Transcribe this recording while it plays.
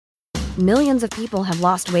Millions of people have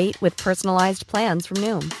lost weight with personalized plans from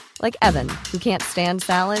Noom. Like Evan, who can't stand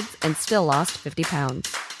salads and still lost 50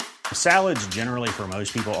 pounds. Salads generally for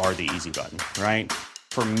most people are the easy button, right?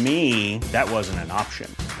 For me, that wasn't an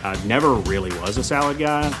option. I never really was a salad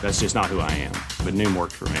guy. That's just not who I am. But Noom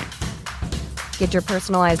worked for me. Get your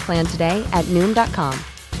personalized plan today at Noom.com.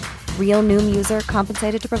 Real Noom user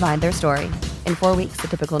compensated to provide their story. In 4 weeks, the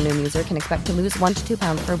typical Noom user can expect to lose 1 to 2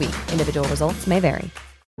 pounds per week. Individual results may vary.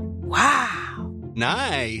 Wow.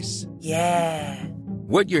 Nice. Yeah.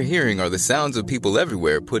 What you're hearing are the sounds of people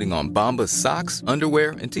everywhere putting on Bombas socks,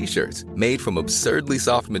 underwear, and T-shirts made from absurdly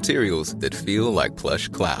soft materials that feel like plush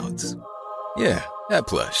clouds. Yeah, that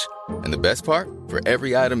plush. And the best part? For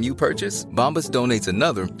every item you purchase, Bombas donates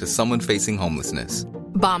another to someone facing homelessness.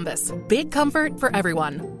 Bombas. Big comfort for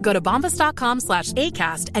everyone. Go to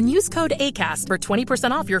bombas.com/ACAST and use code ACAST for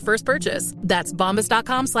 20% off your first purchase. That's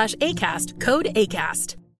bombas.com/ACAST. Code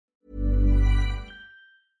ACAST.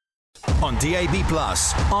 On DAB+,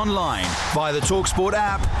 online, via the TalkSport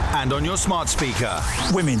app, and on your smart speaker.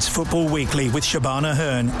 Women's Football Weekly with Shabana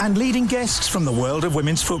Hearn and leading guests from the world of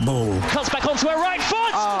women's football. Cuts back onto her right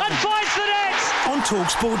foot and finds the net! On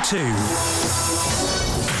TalkSport 2.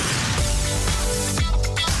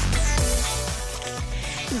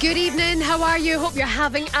 Good evening, how are you? Hope you're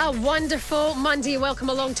having a wonderful Monday. Welcome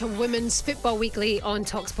along to Women's Football Weekly on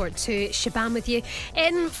TalkSport 2. Shaban with you.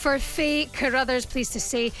 In for Faye Carruthers, pleased to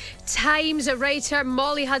say. Times writer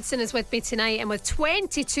Molly Hudson is with me tonight, and with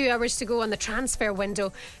 22 hours to go on the transfer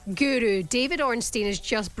window, guru David Ornstein has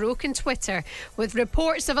just broken Twitter with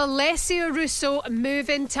reports of Alessio Russo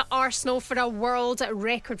moving to Arsenal for a world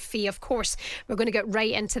record fee. Of course, we're going to get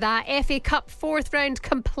right into that. FA Cup 4th round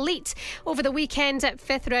complete over the weekend at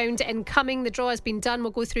 5th round incoming. The draw has been done.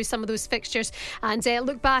 We'll go through some of those fixtures and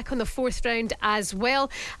look back on the 4th round as well.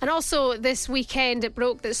 And also this weekend it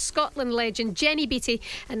broke that Scotland legend Jenny Beattie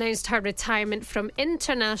announced her retirement from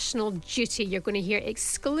international duty. You're going to hear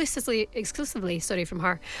exclusively from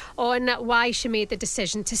her on why she made the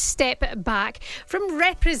decision to step back from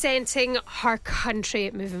representing her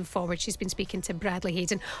country moving forward. She's been speaking to Bradley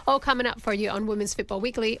Hayden. All coming up for you on Women's Football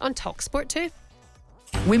Weekly on TalkSport 2.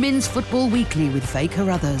 Women's Football Weekly with Faye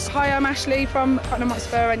Carruthers. Hi, I'm Ashley from Tottenham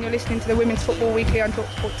Hotspur and you're listening to the Women's Football Weekly on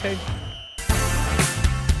TalkSport 2.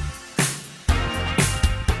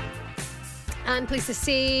 And pleased to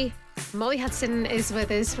say Molly Hudson is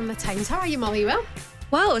with us from the Times. How are you, Molly?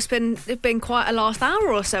 Well, it's been quite a last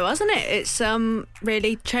hour or so, hasn't it? It's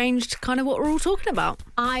really changed kind of what we're all talking about.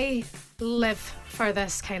 I live for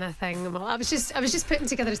this kind of thing. Well, I was just putting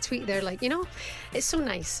together a tweet there, like, you know, it's so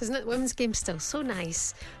nice, isn't it? The women's game's still so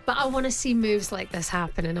nice, but I want to see moves like this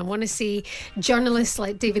happen, and I want to see journalists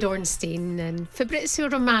like David Ornstein and Fabrizio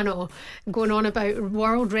Romano going on about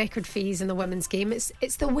world record fees in the women's game. It's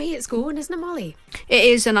the way it's going, isn't it, Molly? It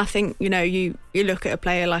is, and I think, you know, you look at a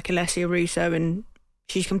player like Alessia Russo and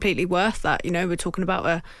she's completely worth that. You know, we're talking about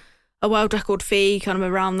a world record fee kind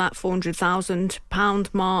of around that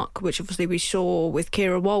 £400,000 mark, which obviously we saw with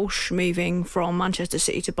Keira Walsh moving from Manchester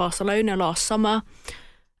City to Barcelona last summer.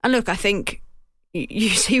 And look, I think you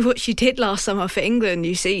see what she did last summer for England.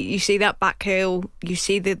 You see that back heel, you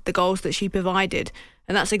see the goals that she provided,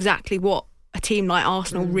 and that's exactly what a team like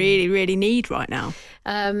Arsenal really, really need right now.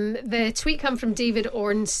 The tweet come from David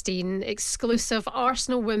Ornstein. Exclusive: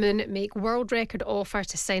 Arsenal women make world record offer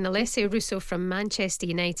to sign Alessia Russo from Manchester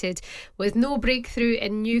United with no breakthrough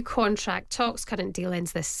in new contract talks. Current deal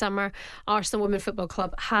ends this summer. Arsenal Women Football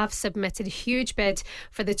Club have submitted a huge bid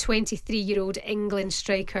for the 23-year-old England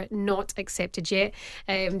striker, not accepted yet.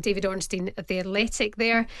 David Ornstein at The Athletic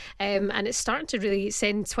there, and it's starting to really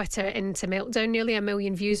send Twitter into meltdown. Nearly 1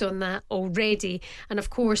 million views on that already. And of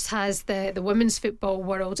course has the women's football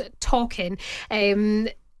world talking.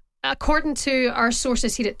 According to our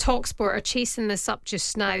sources here at TalkSport, are chasing this up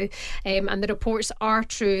just now, and the reports are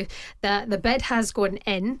true that the bid has gone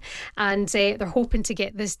in, and they're hoping to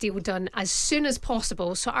get this deal done as soon as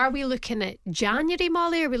possible. So are we looking at January,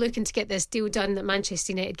 Molly? Are we looking to get this deal done that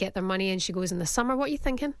Manchester United get their money and she goes in the summer? What are you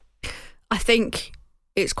thinking? I think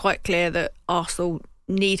it's quite clear that Arsenal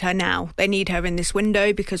need her now. They need her in this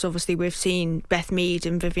window because obviously we've seen Beth Mead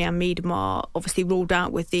and Vivianne Miedema obviously ruled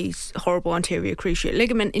out with these horrible anterior cruciate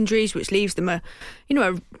ligament injuries, which leaves them a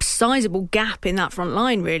sizable gap in that front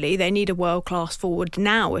line. Really, they need a world-class forward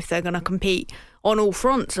now if they're going to compete on all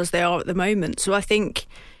fronts as they are at the moment. So I think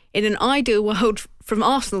in an ideal world, from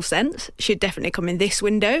Arsenal's sense, should definitely come in this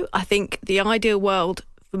window. I think the ideal world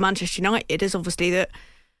for Manchester United is obviously that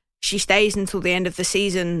she stays until the end of the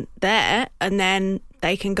season there, and then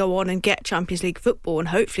they can go on and get Champions League football and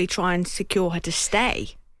hopefully try and secure her to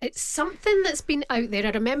stay. It's something that's been out there. I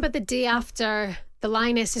remember the day after the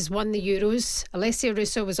Lionesses won the Euros, Alessia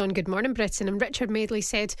Russo was on Good Morning Britain, and Richard Madeley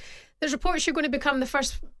said, there's reports you're going to become the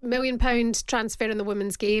first £1 million transfer in the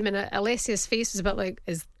women's game. And Alessia's face was a bit like,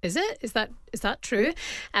 is it? Is that true?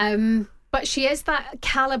 But she is that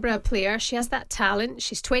calibre player. She has that talent.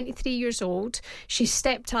 She's 23 years old. She's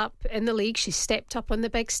stepped up in the league. She's stepped up on the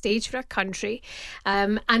big stage for her country.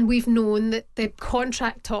 And we've known that the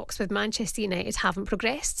contract talks with Manchester United haven't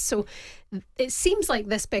progressed. So it seems like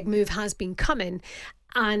this big move has been coming.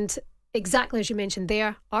 And exactly as you mentioned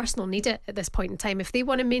there, Arsenal need it at this point in time. If they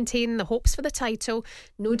want to maintain the hopes for the title,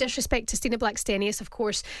 no disrespect to Stina Blackstenius, of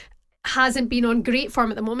course, hasn't been on great form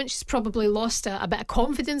at the moment. She's probably lost a bit of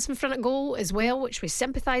confidence in front of goal as well, which we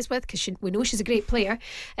sympathise with because we know she's a great player.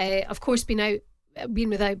 Of course, being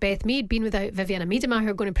without Beth Mead, being without Vivianne Miedema, who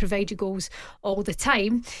are going to provide you goals all the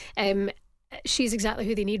time. She's exactly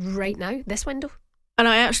who they need right now, this window. And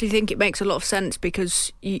I actually think it makes a lot of sense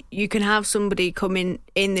because you can have somebody come in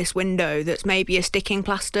this window that's maybe a sticking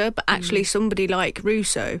plaster, but actually somebody like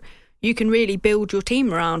Russo, you can really build your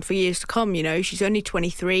team around for years to come. You know, she's only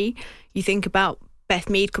 23. You think about Beth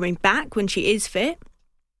Mead coming back when she is fit,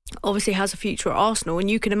 obviously has a future at Arsenal, and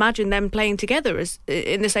you can imagine them playing together as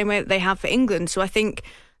in the same way that they have for England. So I think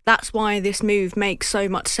that's why this move makes so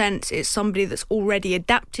much sense. It's somebody that's already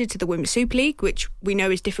adapted to the Women's Super League, which we know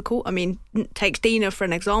is difficult. I mean, take Stina for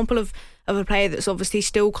an example of a player that's obviously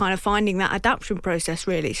still kind of finding that adaptation process,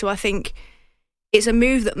 really. So I think it's a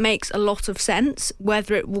move that makes a lot of sense.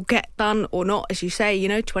 Whether it will get done or not, as you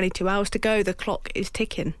say, 22 hours to go, the clock is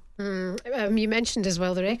ticking. You mentioned as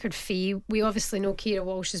well the record fee. We obviously know Keira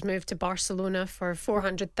Walsh has moved to Barcelona for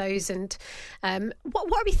 400,000. What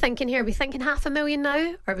are we thinking here? Are we thinking $500,000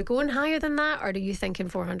 now? Are we going higher than that, or are you thinking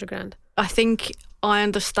 400 grand? I think I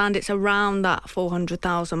understand it's around that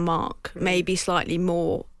 400,000 mark, maybe slightly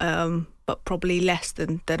more, but probably less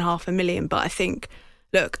than $500,000. But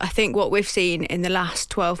I think what we've seen in the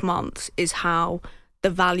last 12 months is how the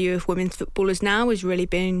value of women's footballers now is really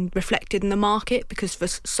being reflected in the market, because for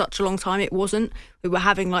such a long time it wasn't. We were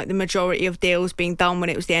having the majority of deals being done when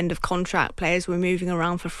it was the end of contract. Players were moving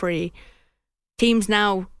around for free. Teams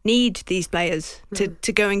now need these players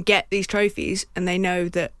to go and get these trophies, and they know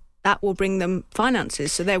that will bring them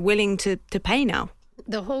finances, so they're willing to pay now.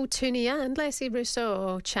 The whole Tunia and Alessia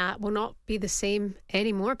Russo chat will not be the same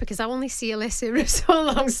anymore, because I only see Alessia Russo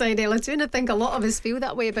alongside Ella Toone. I think a lot of us feel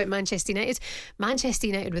that way about Manchester United. Manchester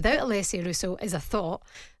United without Alessia Russo is a thought,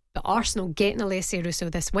 but Arsenal getting Alessia Russo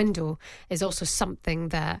this window is also something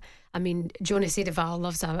that, I mean, Jonas Edeval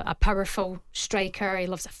loves a powerful striker. He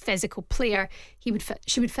loves a physical player. She would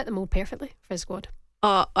fit the mould perfectly for his squad.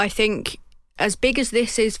 I think as big as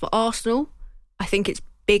this is for Arsenal, I think it's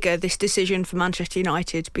bigger, this decision for Manchester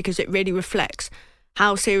United, because it really reflects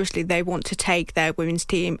how seriously they want to take their women's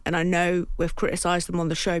team. And I know we've criticised them on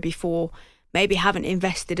the show before, maybe haven't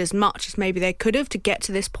invested as much as maybe they could have to get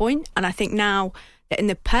to this point. And I think now they're in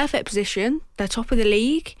the perfect position. They're top of the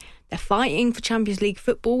league. They're fighting for Champions League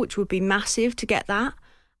football, which would be massive to get that.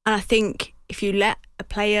 And I think if you let a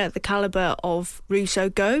player the calibre of Russo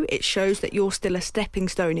go, it shows that you're still a stepping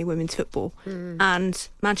stone in women's football. And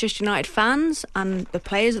Manchester United fans and the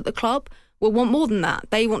players at the club will want more than that.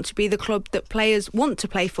 They want to be the club that players want to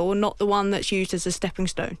play for, not the one that's used as a stepping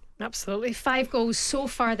stone. Absolutely. 5 goals so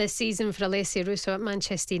far this season for Alessia Russo at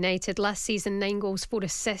Manchester United. Last season, 9 goals, 4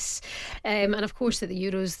 assists. And of course at the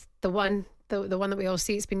Euros, the one that we all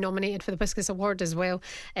see, it's been nominated for the Puskas Award as well.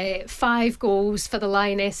 5 goals for the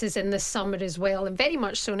Lionesses in the summer as well, and very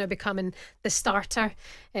much so now becoming the starter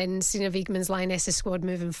in Sina Wiegman's Lionesses squad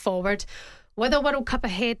moving forward. With a World Cup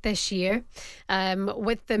ahead this year,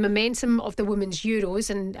 with the momentum of the Women's Euros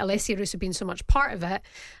and Alessia Russo being so much part of it,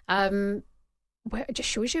 it just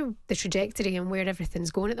shows you the trajectory and where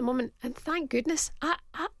everything's going at the moment. And thank goodness,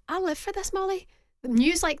 I live for this, Molly.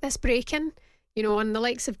 News like this breaking, on the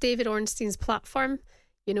likes of David Ornstein's platform,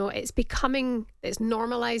 it's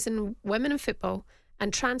normalising women in football,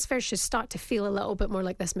 and transfers should start to feel a little bit more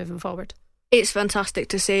like this moving forward. It's fantastic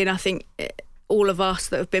to see, and I think all of us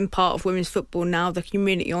that have been part of women's football now, the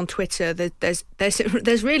community on Twitter,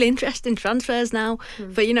 there's really interesting transfers now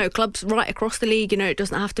for clubs right across the league. It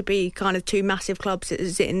doesn't have to be kind of 2 massive clubs,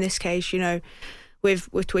 is it in this case? We've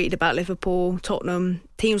tweeted about Liverpool, Tottenham,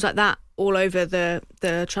 teams like that all over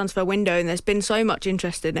the transfer window, and there's been so much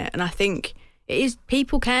interest in it. And I think it is,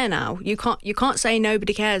 people care now. You can't say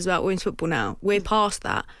nobody cares about women's football now. We're past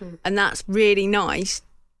that, and that's really nice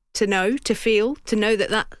to know, to feel, to know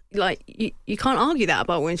that you can't argue that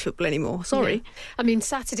about women's football anymore. Sorry. Yeah. I mean,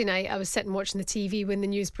 Saturday night I was sitting watching the TV when the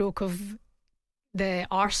news broke of the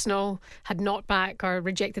Arsenal had knocked back or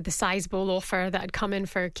rejected the sizable offer that had come in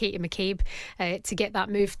for Katie McCabe to get that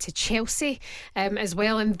move to Chelsea as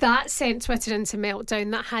well, and that sent Twitter into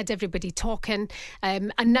meltdown. That had everybody talking,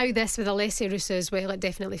 and now this with Alessia Russo as well. It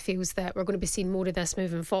definitely feels that we're going to be seeing more of this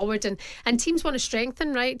moving forward, and teams want to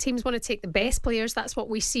strengthen, right? Teams want to take the best players. That's what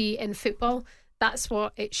we see in football. That's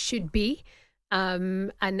what it should be.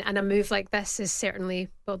 And a move like this is certainly,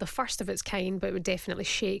 well, the first of its kind, but it would definitely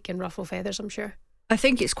shake and ruffle feathers, I'm sure. I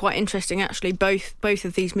think it's quite interesting, actually, both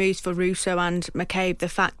of these moves for Russo and McCabe, the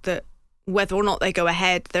fact that whether or not they go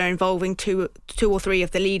ahead, they're involving two or three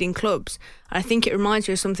of the leading clubs. And I think it reminds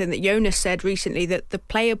me of something that Jonas said recently, that the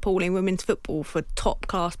player pool in women's football for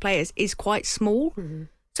top-class players is quite small. Mm-hmm.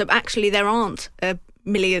 So actually there aren't a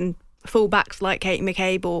million fullbacks like Katie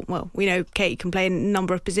McCabe, or, well, we know Katie can play in a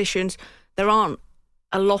number of positions. There aren't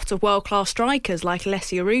a lot of world-class strikers like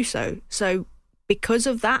Alessia Russo. So because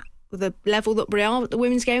of that, the level that we are at the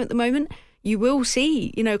women's game at the moment, you will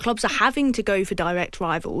see, clubs are having to go for direct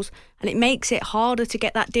rivals, and it makes it harder to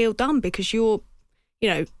get that deal done because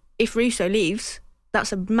if Russo leaves,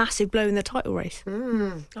 that's a massive blow in the title race.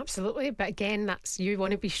 Absolutely. But again, you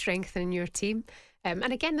want to be strengthening your team.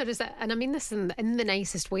 And again, there is and I mean this in the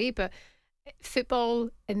nicest way, but football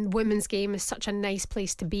and women's game is such a nice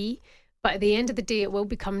place to be. But at the end of the day, it will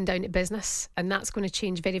be coming down to business, and that's going to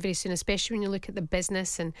change very, very soon, especially when you look at the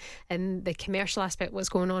business and the commercial aspect, what's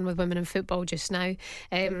going on with women in football just now.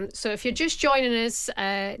 So if you're just joining us,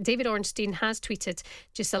 David Ornstein has tweeted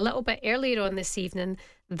just a little bit earlier on this evening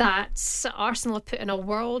that Arsenal have put in a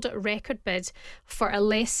world record bid for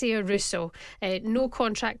Alessia Russo. No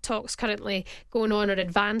contract talks currently going on or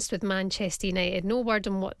advanced with Manchester United. No word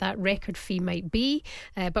on what that record fee might be,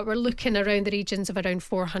 but we're looking around the regions of around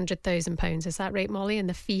 £400,000. Is that right, Molly? And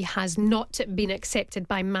the fee has not been accepted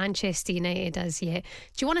by Manchester United as yet.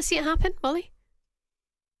 Do you want to see it happen, Molly?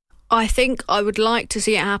 I think I would like to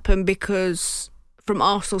see it happen because from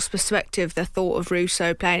Arsenal's perspective, the thought of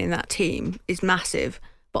Russo playing in that team is massive.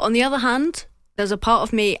 But on the other hand, there's a part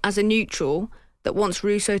of me as a neutral that wants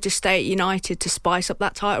Russo to stay at United to spice up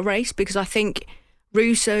that title race, because I think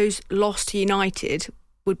Russo's loss to United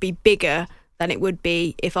would be bigger than it would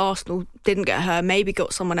be if Arsenal didn't get her, maybe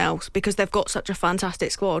got someone else, because they've got such a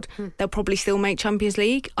fantastic squad. They'll probably still make Champions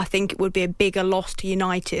League. I think it would be a bigger loss to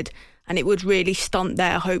United, and it would really stunt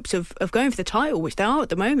their hopes of going for the title, which they are at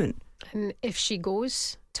the moment. And if she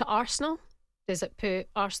goes to Arsenal, does it put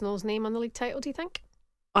Arsenal's name on the league title, do you think?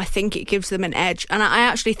 I think it gives them an edge, and I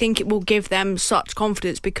actually think it will give them such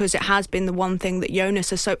confidence, because it has been the one thing that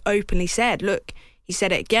Jonas has so openly said. Look, he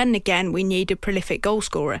said it again and again, we need a prolific goal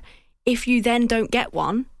scorer. If you then don't get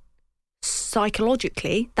one,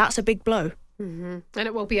 psychologically, that's a big blow. Mm-hmm. And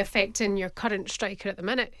it will be affecting your current striker at the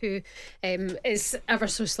minute, who is ever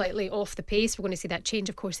so slightly off the pace. We're going to see that change,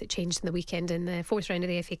 of course. It changed in the weekend in the fourth round of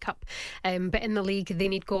the FA Cup, but in the league they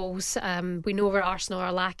need goals. We know where Arsenal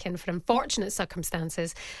are lacking for unfortunate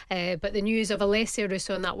circumstances, but the news of Alessia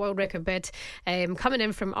Russo and that world record bid coming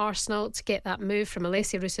in from Arsenal to get that move from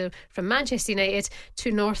Alessia Russo from Manchester United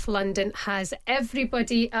to North London has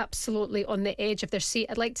everybody absolutely on the edge of their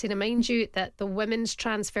seat. I'd like to remind you that the women's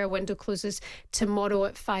transfer window closes tomorrow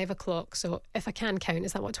at 5 o'clock. So if I can count,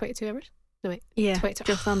 is that what, 22 hours? No, wait. Yeah, 22.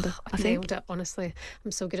 just under. I think. Nailed it, honestly.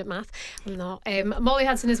 I'm so good at math. I'm not. Molly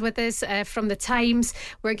Hudson is with us from The Times.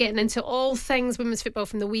 We're getting into all things women's football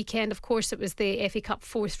from the weekend. Of course, it was the FA Cup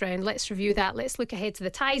fourth round. Let's review that. Let's look ahead to the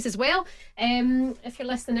ties as well. If you're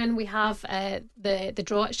listening in, we have the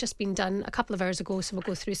draw. It's just been done a couple of hours ago, so we'll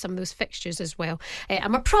go through some of those fixtures as well.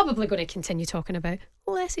 And we're probably going to continue talking about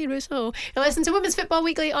Alessia Russo. You're listening to Women's Football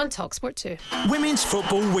Weekly on TalkSport 2. Women's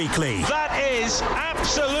Football Weekly. That is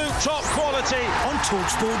absolute top quality on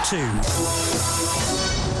TalkSport 2.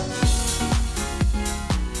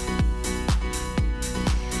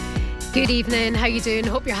 Good evening, how you doing?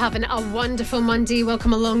 Hope you're having a wonderful Monday.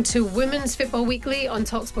 Welcome along to Women's Football Weekly on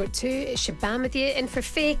TalkSport 2. It's Shaban with you, and for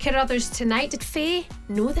Faye Carruthers tonight. Did Faye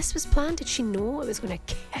know this was planned? Did she know it was going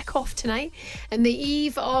to kick off tonight? And the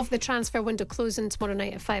eve of the transfer window closing tomorrow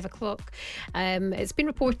night at 5 o'clock, it's been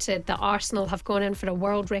reported that Arsenal have gone in for a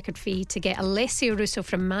world record fee to get Alessia Russo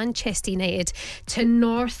from Manchester United to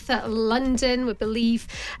North London. We believe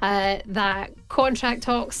that contract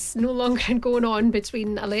talks no longer going on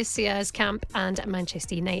between Alessia's camp and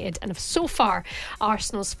Manchester United, and so far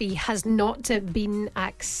Arsenal's fee has not been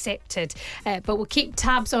accepted, but we'll keep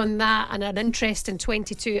tabs on that, and an interesting 20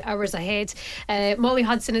 92 hours ahead. Molly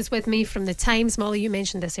Hudson is with me from The Times. Molly, you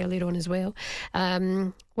mentioned this earlier on as well.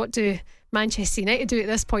 What do Manchester United do at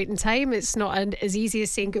this point in time? It's not as easy as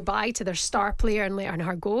saying goodbye to their star player and letting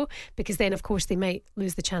her go, because then of course they might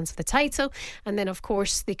lose the chance of the title, and then of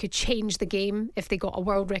course they could change the game if they got a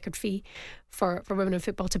world record fee for women in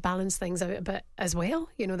football to balance things out a bit as well.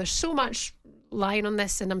 You know, there's so much lying on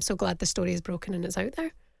this, and I'm so glad the story is broken and it's out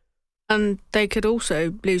there. And they could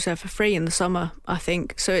also lose her for free in the summer, I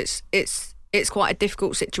think. So it's quite a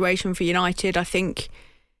difficult situation for United. I think,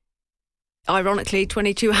 ironically,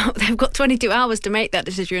 they've got 22 hours to make that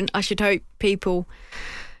decision. I should hope people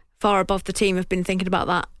far above the team have been thinking about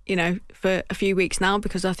that, you know, for a few weeks now,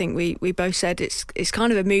 because I think we both said it's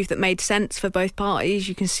kind of a move that made sense for both parties.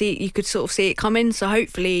 You could sort of see it coming. So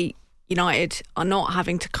hopefully United are not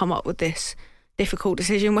having to come up with this difficult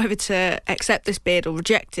decision whether to accept this bid or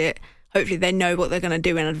reject it. Hopefully they know what they're going to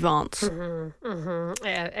do in advance.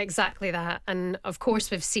 Yeah, exactly that. And of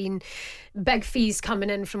course we've seen big fees coming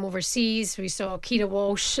in from overseas. We saw Keira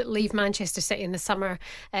Walsh leave Manchester City in the summer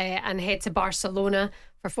and head to Barcelona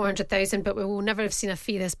for 400,000, but we will never have seen a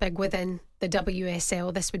fee this big within the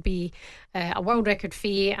WSL. This would be a world record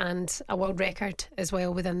fee and a world record as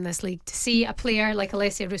well within this league. To see a player like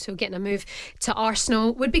Alessia Russo getting a move to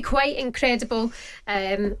Arsenal would be quite incredible.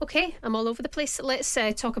 Okay, I'm all over the place. Let's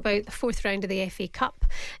talk about the fourth round of the FA Cup.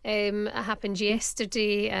 It happened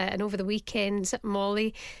yesterday and over the weekend.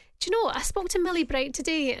 Molly, do you know, I spoke to Millie Bright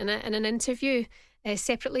today in an interview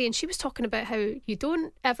separately, and she was talking about how you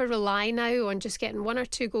don't ever rely now on just getting one or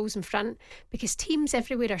two goals in front, because teams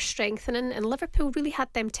everywhere are strengthening, and Liverpool really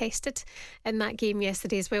had them tested in that game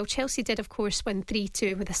yesterday as well. Chelsea did of course win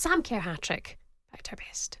 3-2 with a Sam Kerr hat-trick. Back to her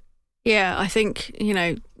best. Yeah, I think, you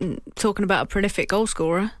know, talking about a prolific goal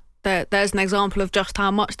scorer, there's an example of just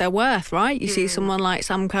how much they're worth, right? You see someone like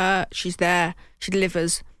Sam Kerr, she's there, she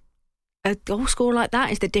delivers. A goal scorer like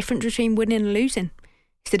that is the difference between winning and losing.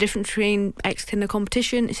 It's the difference between exiting the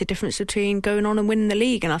competition. It's the difference between going on and winning the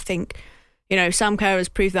league. And I think, you know, Sam Kerr has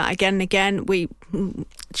proved that again and again.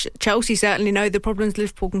 Chelsea certainly know the problems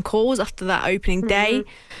Liverpool can cause after that opening day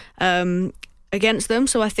against them.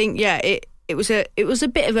 So I think, yeah, it was a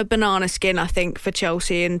bit of a banana skin, I think, for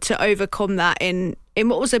Chelsea, and to overcome that in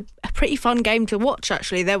what was a pretty fun game to watch.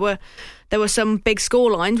 Actually, there were some big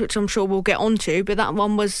score lines, which I'm sure we'll get onto, but that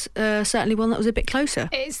one was certainly one that was a bit closer.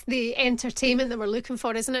 It's the entertainment that we're looking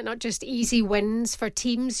for, isn't it? Not just easy wins for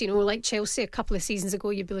teams, you know, like Chelsea a couple of seasons ago.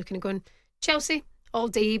 You'd be looking and going, Chelsea all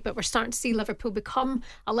day, but we're starting to see Liverpool become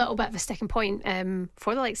a little bit of a sticking point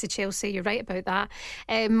for the likes of Chelsea. You're right about that.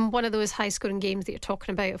 One of those high scoring games that you're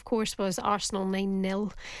talking about, of course, was Arsenal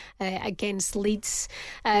 9-0 against Leeds.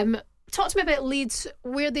 Talk to me about Leeds,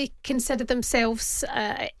 where they consider themselves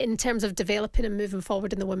in terms of developing and moving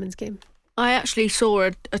forward in the women's game. I actually saw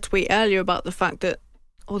a tweet earlier about the fact that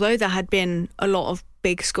although there had been a lot of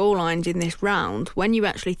big scorelines in this round, when you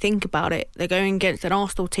actually think about it, they're going against an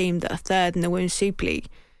Arsenal team that are third in the Women's Super League.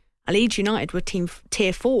 And Leeds United were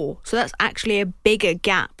tier 4. So that's actually a bigger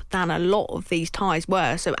gap than a lot of these ties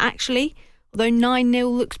were. So actually, although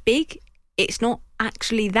 9-0 looks big, it's not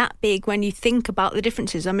actually that big when you think about the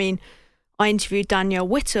differences. I mean, I interviewed Danielle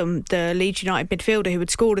Whittam, the Leeds United midfielder who had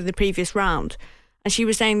scored in the previous round, and she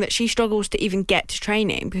was saying that she struggles to even get to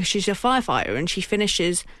training because she's a firefighter and she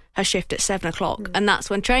finishes her shift at 7:00 and that's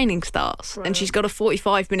when training starts. Right. And she's got a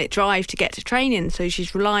 45-minute drive to get to training, so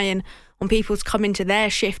she's relying on people to come into their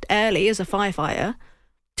shift early as a firefighter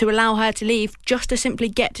to allow her to leave just to simply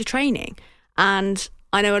get to training. And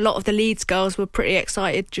I know a lot of the Leeds girls were pretty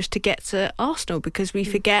excited just to get to Arsenal, because we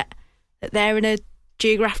forget that they're in a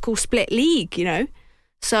geographical split league, you know,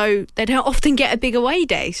 so they don't often get a big away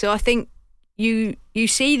day. So I think you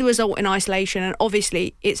see the result in isolation, and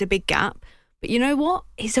obviously it's a big gap, but you know what,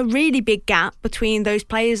 it's a really big gap between those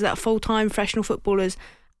players that are full-time professional footballers,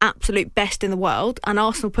 absolute best in the world, and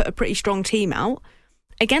Arsenal put a pretty strong team out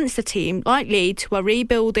against a team like Leeds who are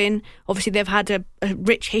rebuilding. Obviously they've had a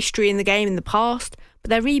rich history in the game in the past, but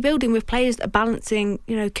they're rebuilding with players that are balancing,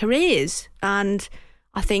 you know, careers. And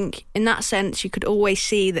I think in that sense, you could always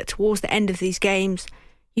see that towards the end of these games,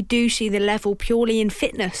 you do see the level purely in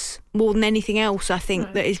fitness more than anything else. I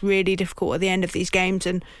think that is really difficult at the end of these games,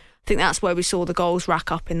 and I think that's where we saw the goals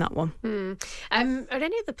rack up in that one. Are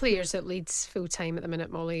any of the players at Leeds full time at the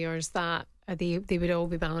minute, Molly, or is that they would all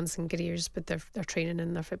be balancing careers, but they're training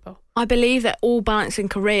in their football? I believe they're all balancing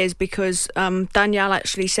careers, because Danielle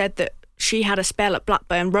actually said that she had a spell at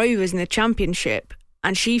Blackburn Rovers in the Championship,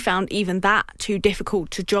 and she found even that too difficult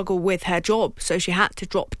to juggle with her job, so she had to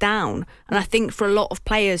drop down. And I think for a lot of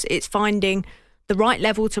players, it's finding the right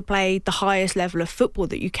level to play the highest level of football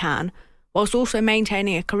that you can, whilst also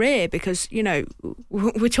maintaining a career, because, you know,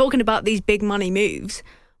 we're talking about these big money moves,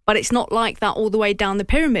 but it's not like that all the way down the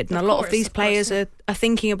pyramid. And a lot of these players are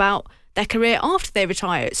thinking about their career after they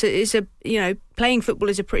retire. So it's playing football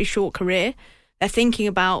is a pretty short career. They're thinking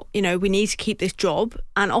about, you know, we need to keep this job,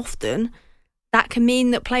 and often that can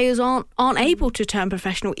mean that players aren't able to turn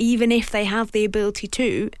professional, even if they have the ability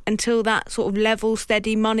to, until that sort of level,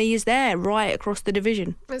 steady money is there right across the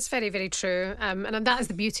division. It's very, very true. And that is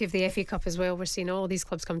the beauty of the FA Cup as well. We're seeing all these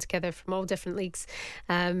clubs come together from all different leagues.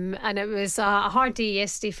 And it was a hard day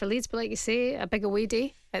yesterday for Leeds, but like you say, a big away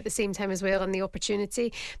day at the same time as well, and the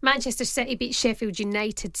opportunity. Manchester City beat Sheffield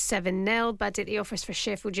United 7-0. Bad at the office for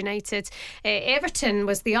Sheffield United. Everton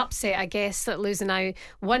was the upset, I guess, losing out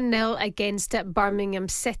 1-0 against Birmingham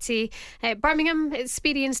City. Birmingham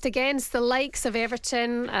experienced against the likes of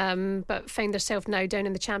Everton, but found themselves now down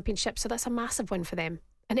in the Championship, so that's a massive win for them.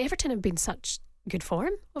 And Everton have been such good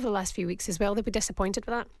form over the last few weeks as well. They'll be disappointed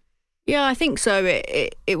with that. Yeah, I think so.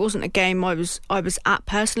 It wasn't a game I was at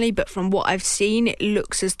personally, but from what I've seen, it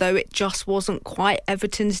looks as though it just wasn't quite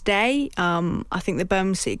Everton's day. I think the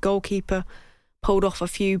Birmingham City goalkeeper pulled off a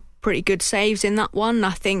few pretty good saves in that one. I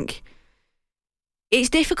think it's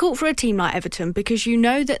difficult for a team like Everton because you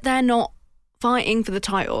know that they're not fighting for the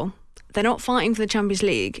title, they're not fighting for the Champions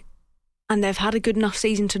League, and they've had a good enough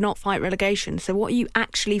season to not fight relegation. So what are you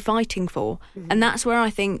actually fighting for? Mm-hmm. And that's where I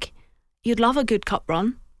think you'd love a good cup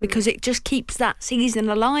run, because it just keeps that season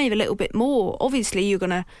alive a little bit more. Obviously, you're going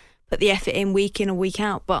to put the effort in or week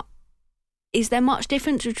out, but is there much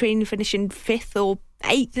difference between finishing 5th or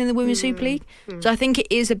 8th in the Women's Super League? So I think it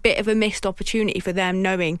is a bit of a missed opportunity for them,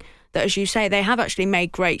 knowing that, as you say, they have actually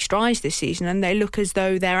made great strides this season, and they look as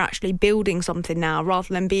though they're actually building something now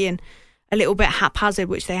rather than being a little bit haphazard,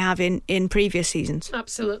 which they have in previous seasons.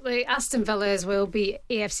 Absolutely. Aston Villa as well beat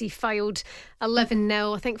AFC Fylde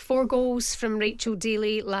 11-0. I think 4 goals from Rachel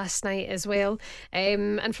Daly last night as well.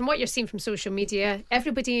 And from what you're seeing from social media,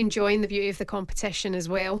 everybody enjoying the beauty of the competition as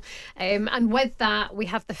well. And with that, we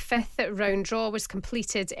have the 5th round draw was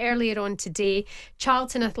completed earlier on today.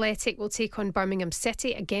 Charlton Athletic will take on Birmingham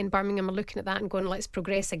City. Again, Birmingham are looking at that and going, let's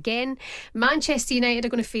progress again. Manchester United are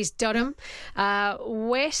going to face Durham.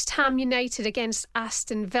 West Ham United against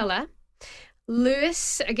Aston Villa.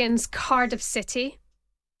 Lewis against Cardiff City.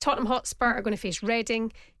 Tottenham Hotspur are going to face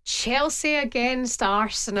Reading. Chelsea against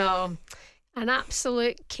Arsenal. An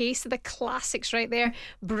absolute case of the classics right there.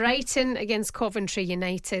 Brighton against Coventry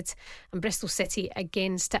United, and Bristol City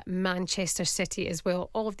against Manchester City as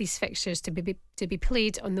well. All of these fixtures to be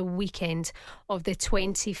played on the weekend of the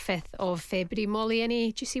 25th of February. Molly,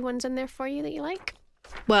 any juicy ones in there for you that you like?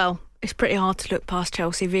 Well, it's pretty hard to look past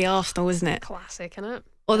Chelsea v Arsenal, isn't it? Classic, isn't it?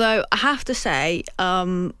 Although I have to say,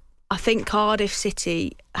 I think Cardiff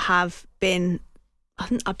City have been,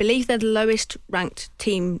 I believe they're the lowest ranked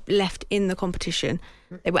team left in the competition.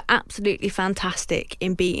 They were absolutely fantastic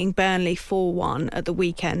in beating Burnley 4-1 at the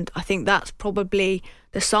weekend. I think that's probably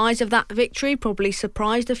the size of that victory, probably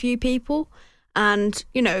surprised a few people. And,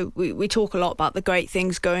 you know, we talk a lot about the great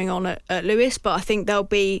things going on at Lewis, but I think they'll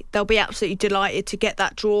be absolutely delighted to get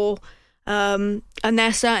that draw. And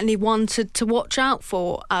they're certainly one to watch out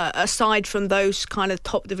for, aside from those kind of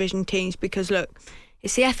top division teams, because, look,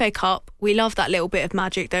 it's the FA Cup. We love that little bit of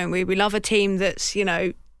magic, don't we? We love a team that's, you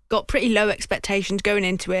know, got pretty low expectations going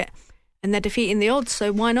into it, and they're defeating the odds,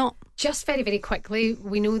 so why not? Just very, very quickly,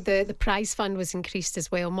 we know the prize fund was increased as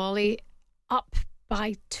well, Molly, up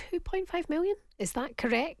by 2.5 million. Is that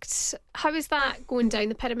correct? How is that going down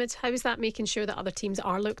the pyramid? How is that making sure that other teams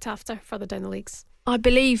are looked after further down the leagues? I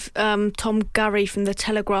believe Tom Gary from The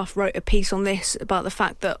Telegraph wrote a piece on this about the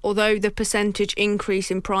fact that although the percentage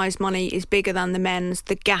increase in prize money is bigger than the men's,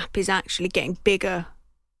 the gap is actually getting bigger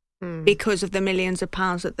because of the millions of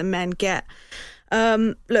pounds that the men get.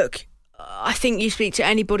 Look, I think you speak to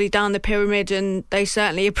anybody down the pyramid and they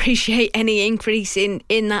certainly appreciate any increase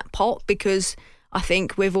in that pot, because I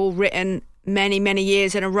think we've all written many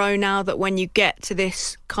years in a row now that when you get to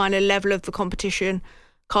this kind of level of the competition,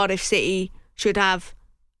 Cardiff City should have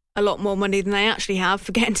a lot more money than they actually have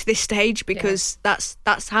for getting to this stage, because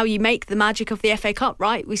that's how you make the magic of the FA Cup,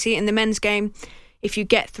 right? We see it in the men's game. If you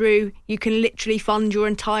get through, you can literally fund your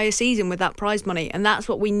entire season with that prize money, and that's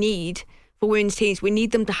what we need for women's teams. We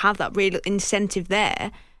need them to have that real incentive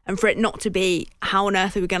there, and for it not to be, how on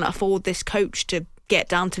earth are we going to afford this coach to get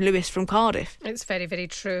down to Lewis from Cardiff. It's very, very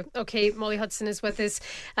true. Okay, Molly Hudson is with us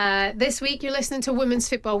this week. You're listening to Women's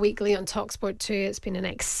Football Weekly on TalkSport 2. It's been an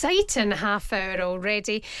exciting half hour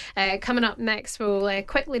already. Coming up next, we'll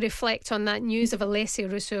quickly reflect on that news of Alessia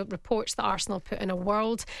Russo. Reports that Arsenal put in a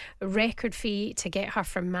world record fee to get her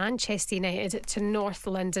from Manchester United to North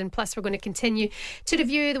London. Plus, we're going to continue to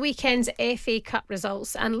review the weekend's FA Cup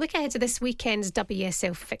results and look ahead to this weekend's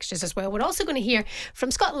WSL fixtures as well. We're also going to hear from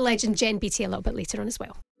Scotland legend Jen Beattie a little bit later on as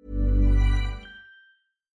well.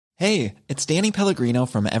 Hey, it's Danny Pellegrino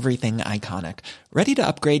from Everything Iconic. Ready to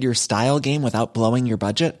upgrade your style game without blowing your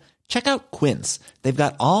budget? Check out Quince. They've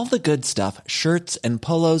got all the good stuff, shirts and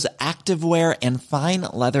polos, activewear, and fine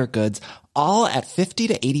leather goods, all at 50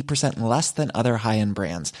 to 80% less than other high-end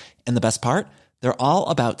brands. And the best part? They're all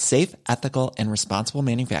about safe, ethical, and responsible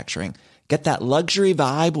manufacturing. Get that luxury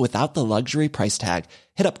vibe without the luxury price tag.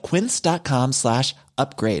 Hit up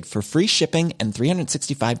quince.com/upgrade for free shipping and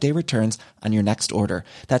 365-day returns on your next order.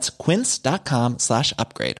 That's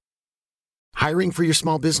quince.com/upgrade. Hiring for your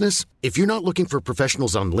small business? If you're not looking for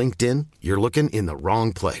professionals on LinkedIn, you're looking in the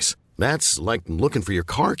wrong place. That's like looking for your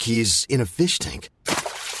car keys in a fish tank.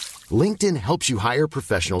 LinkedIn helps you hire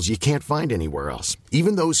professionals you can't find anywhere else,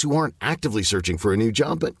 even those who aren't actively searching for a new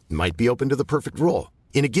job but might be open to the perfect role.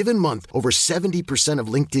 In a given month, over 70% of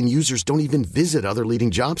LinkedIn users don't even visit other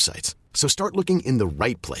leading job sites. So start looking in the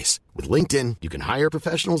right place. With LinkedIn, you can hire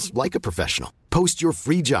professionals like a professional. Post your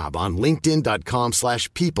free job on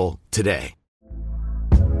linkedin.com/people today.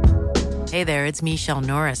 Hey there, it's Michelle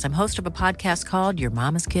Norris. I'm host of a podcast called Your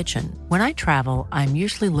Mama's Kitchen. When I travel, I'm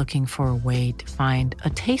usually looking for a way to find a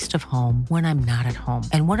taste of home when I'm not at home.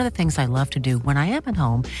 And one of the things I love to do when I am at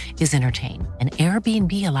home is entertain. And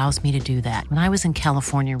Airbnb allows me to do that. When I was in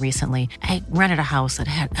California recently, I rented a house that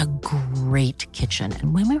had a great kitchen.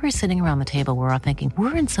 And when we were sitting around the table, we were all thinking,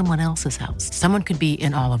 we're in someone else's house. Someone could be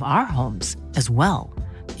in all of our homes as well.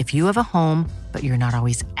 If you have a home, but you're not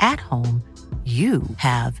always at home, you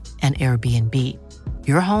have an Airbnb.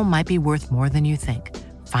 Your home might be worth more than you think.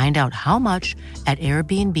 Find out how much at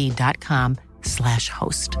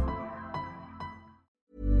airbnb.com/host.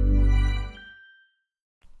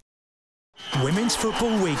 Women's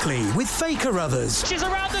Football Weekly with Faye Carruthers. She's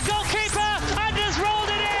around the goalkeeper and has rolled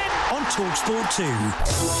it in. On TalkSport 2.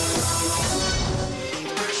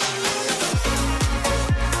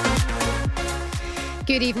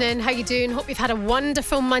 Good evening, how you doing? Hope you've had a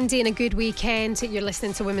wonderful Monday and a good weekend. You're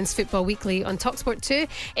listening to Women's Football Weekly on TalkSport 2.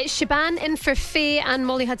 It's Shaban in for Faye, and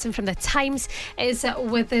Molly Hudson from The Times is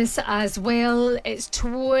with us as well. It's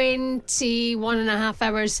 21 and a half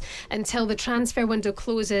hours until the transfer window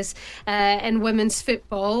closes in women's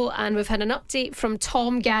football, and we've had an update from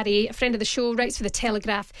Tom Gary, a friend of the show, writes for The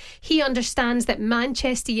Telegraph. He understands that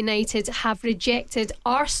Manchester United have rejected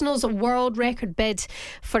Arsenal's world record bid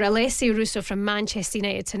for Alessia Russo from Manchester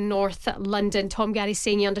United to North London. Tom Gary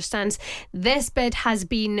saying he understands this bid has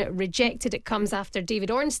been rejected. It comes after David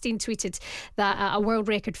Ornstein tweeted that a world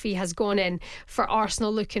record fee has gone in for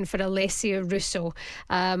Arsenal looking for Alessia Russo.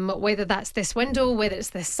 Whether that's this window, whether it's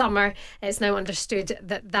this summer, it's now understood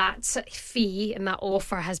that that fee and that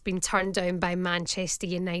offer has been turned down by Manchester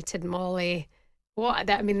United. Molly, what?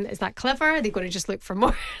 I mean, is that clever? Are they going to just look for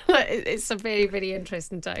more? It's a very, very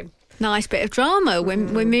interesting time. Nice bit of drama. We're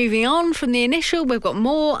moving on from the initial. We've got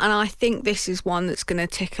more, and I think this is one that's going to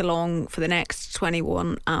tick along for the next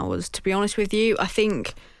 21 hours. To be honest with you, I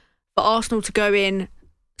think for Arsenal to go in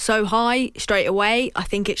so high straight away, I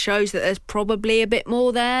think it shows that there's probably a bit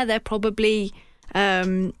more there. They're probably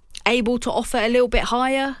able to offer a little bit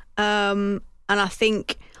higher, and I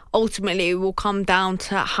think ultimately it will come down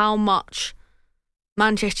to how much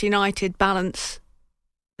Manchester United balance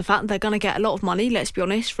the fact that they're going to get a lot of money, let's be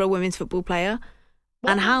honest, for a women's football player,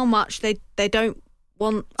 and how much they don't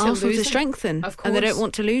want Arsenal to strengthen, and they don't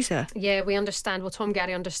want to lose her. Yeah, we understand. Well, Tom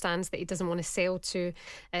Gary understands that he doesn't want to sell to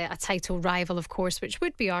a title rival, of course, which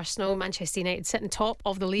would be Arsenal. Manchester United sitting top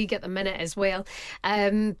of the league at the minute as well.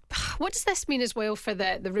 What does this mean as well for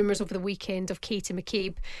the rumours over the weekend of Katie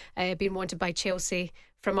McCabe being wanted by Chelsea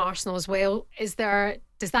from Arsenal as well? Does that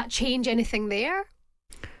change anything there?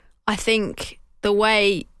 I think the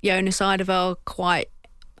way Jonas Eidevall quite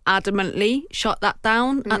adamantly shut that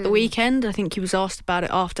down at the weekend. I think he was asked about it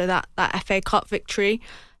after that FA Cup victory.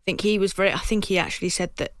 I think he actually said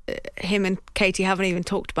that him and Katie haven't even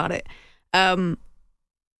talked about it.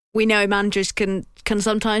 We know managers can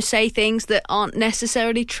sometimes say things that aren't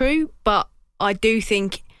necessarily true, but I do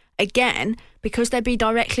think, again, because they'd be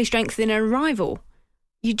directly strengthening a rival,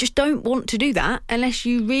 you just don't want to do that unless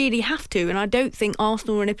you really have to. And I don't think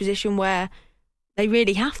Arsenal are in a position where they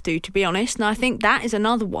really have to be honest. And I think that is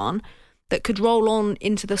another one that could roll on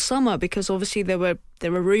into the summer, because obviously there were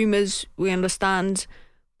rumours, we understand,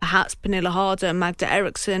 perhaps Pernilla Harder and Magda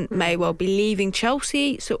Eriksson may well be leaving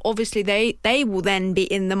Chelsea. So obviously they will then be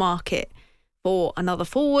in the market for another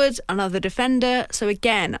forward, another defender. So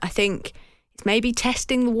again, I think it's maybe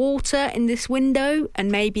testing the water in this window,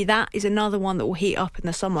 and maybe that is another one that will heat up in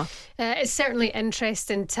the summer. It's certainly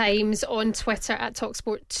interesting times on Twitter at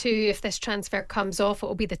TalkSport2. If this transfer comes off, it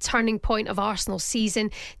will be the turning point of Arsenal's season.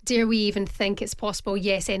 Dare we even think it's possible?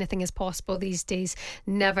 Yes, anything is possible these days.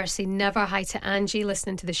 Never say never. Hi to Angie,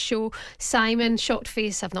 listening to the show. Simon, shocked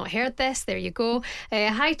face, I've not heard this. There you go.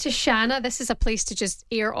 Hi to Shanna. This is a place to just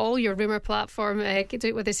air all your rumour platform. Do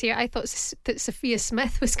it with us here. I thought that Sophia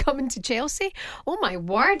Smith was coming to Chelsea. Oh my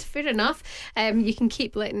word, fair enough. You can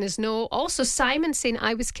keep letting us know. Also, Simon saying,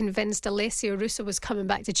 I was convinced Alessia Russo was coming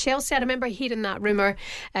back to Chelsea. I remember hearing that rumour,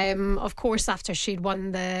 of course, after she'd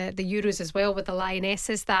won the Euros as well with the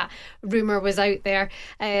Lionesses. That rumour was out there.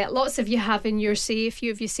 Lots of you having your say. A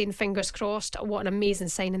few of you saying fingers crossed. What an amazing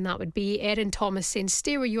signing that would be. Erin Thomas saying,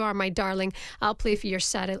 stay where you are, my darling. I'll pay for your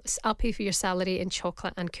salary in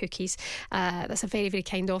chocolate and cookies. That's a very, very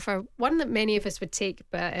kind offer. One that many of us would take,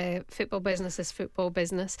 but football business is football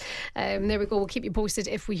business. There we go. We'll keep you posted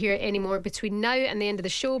if we hear any more between now and the end of the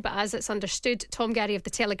show. But as it's understood, Tom Gary of the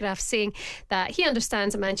Telegraph saying that he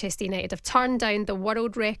understands that Manchester United have turned down the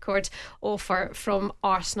world record offer from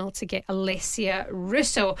Arsenal to get Alessia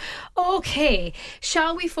Russo. Okay,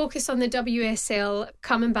 shall we focus on the WSL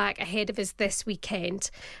coming back ahead of us this weekend?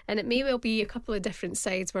 And it may well be a couple of different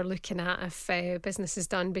sides we're looking at if business is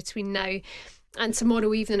done between now and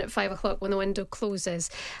tomorrow evening at 5 o'clock when the window closes.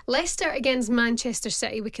 Leicester against Manchester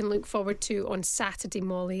City we can look forward to on Saturday,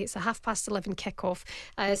 Molly. It's a 11:30 kickoff.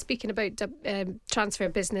 Speaking about transfer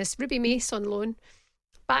business, Ruby Mace on loan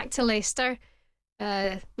back to Leicester.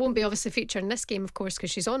 Won't be obviously featured in this game, of course,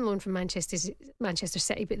 because she's on loan from Manchester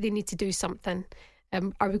City, but they need to do something.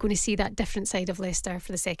 Are we going to see that different side of Leicester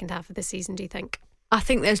for the second half of the season, do you think? I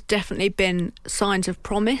think there's definitely been signs of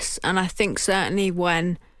promise, and I think certainly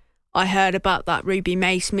when I heard about that Ruby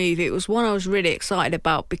Mace move, it was one I was really excited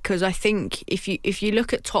about, because I think if you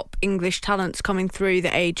look at top English talents coming through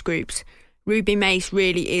the age groups, Ruby Mace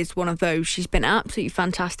really is one of those. She's been absolutely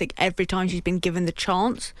fantastic every time she's been given the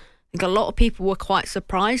chance. I think a lot of people were quite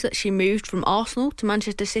surprised that she moved from Arsenal to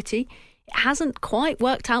Manchester City. It hasn't quite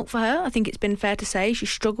worked out for her, I think it's been fair to say. She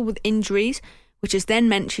struggled with injuries, which has then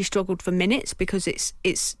meant she struggled for minutes, because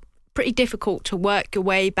it's pretty difficult to work your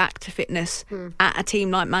way back to fitness at a team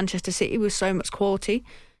like Manchester City with so much quality.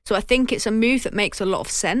 So I think it's a move that makes a lot of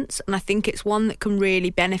sense, and I think it's one that can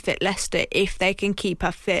really benefit Leicester if they can keep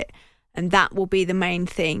her fit, and that will be the main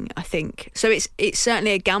thing, I think. So it's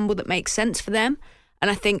certainly a gamble that makes sense for them, and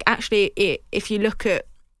I think actually if you look at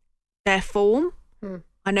their form,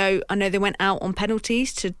 I know they went out on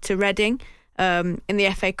penalties to Reading in the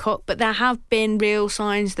FA Cup, but there have been real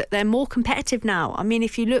signs that they're more competitive now. I mean,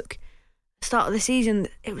 if you look at the start of the season,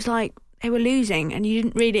 it was like they were losing and you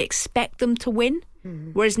didn't really expect them to win.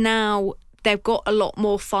 Whereas now they've got a lot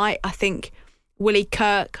more fight. I think Willie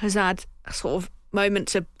Kirk has had a sort of moment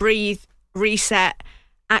to breathe, reset,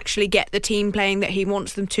 actually get the team playing that he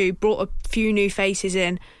wants them to, brought a few new faces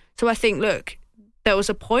in. So I think, look, there was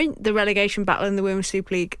a point, the relegation battle in the Women's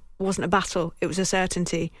Super League wasn't a battle, it was a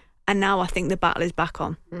certainty. And now I think the battle is back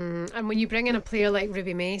on. And when you bring in a player like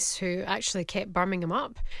Ruby Mace, who actually kept Birmingham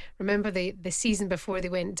up, remember the season before they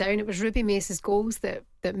went down, it was Ruby Mace's goals that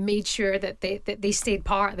made sure that they stayed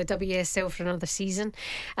part of the WSL for another season.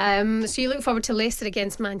 So you look forward to Leicester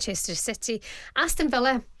against Manchester City. Aston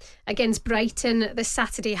Villa against Brighton this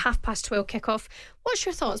Saturday, 12:30 kickoff. What's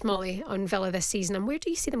your thoughts, Molly, on Villa this season, and where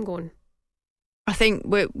do you see them going? I think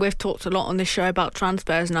we've talked a lot on this show about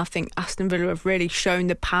transfers, and I think Aston Villa have really shown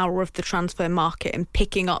the power of the transfer market and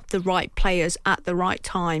picking up the right players at the right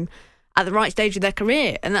time, at the right stage of their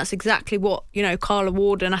career, and that's exactly what Carla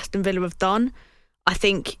Ward and Aston Villa have done. I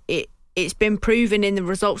think it's been proven in the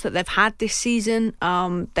results that they've had this season.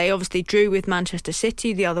 They obviously drew with Manchester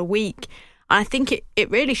City the other week, and I think it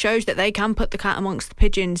really shows that they can put the cat amongst the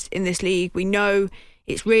pigeons in this league. We know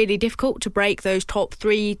it's really difficult to break those top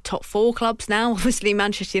 3, top 4 clubs now. Obviously,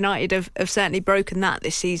 Manchester United have certainly broken that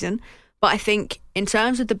this season. But I think in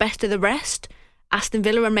terms of the best of the rest, Aston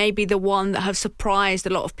Villa are maybe the one that have surprised a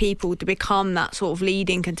lot of people to become that sort of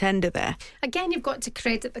leading contender there. Again, you've got to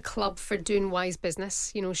credit the club for doing wise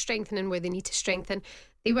business, strengthening where they need to strengthen.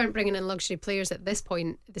 They weren't bringing in luxury players at this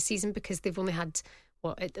point of the season because they've only had,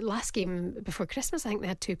 the last game before Christmas, I think they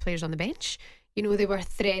had 2 players on the bench. They were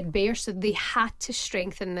threadbare, so they had to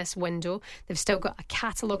strengthen this window. They've still got a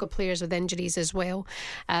catalogue of players with injuries as well.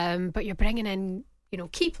 But you're bringing in,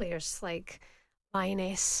 key players like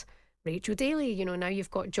Lioness, Rachel Daly. Now you've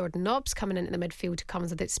got Jordan Nobbs coming into the midfield who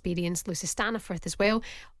comes with experience, Lucy Staniforth as well.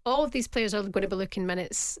 All of these players are going to be looking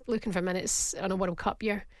for minutes on a World Cup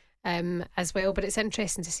year as well. But it's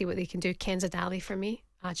interesting to see what they can do. Kenza Daly for me,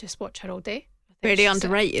 I just watch her all day. Really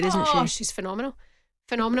underrated, isn't she? Oh, she's phenomenal.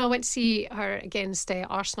 I went to see her against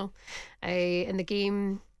Arsenal in the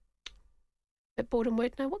game at Boreham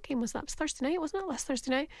Wood. Now, what game was that? It was Thursday night, wasn't it? Last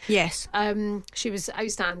Thursday night? Yes. She was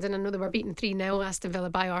outstanding. I know they were beaten 3-0 Aston Villa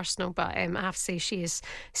by Arsenal, but I have to say she is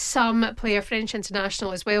some player, French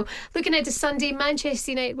international as well. Looking ahead to Sunday,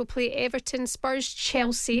 Manchester United will play Everton, Spurs,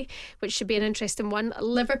 Chelsea, which should be an interesting one.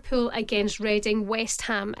 Liverpool against Reading, West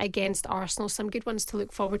Ham against Arsenal. Some good ones to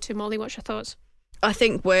look forward to. Molly, what's your thoughts? I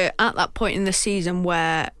think we're at that point in the season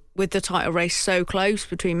where, with the title race so close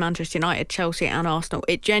between Manchester United, Chelsea and Arsenal,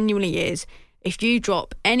 it genuinely is. If you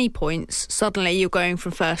drop any points, suddenly you're going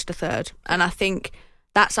from first to third. And I think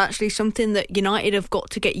that's actually something that United have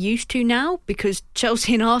got to get used to now, because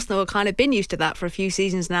Chelsea and Arsenal have kind of been used to that for a few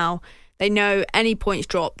seasons now. They know any points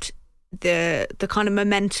dropped, the kind of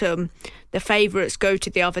momentum, the favourites go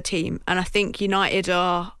to the other team. And I think United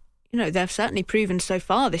are, they've certainly proven so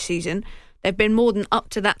far this season, they've been more than up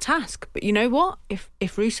to that task. But you know what?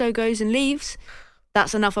 If Russo goes and leaves,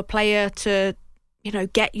 that's another player to,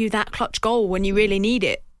 get you that clutch goal when you really need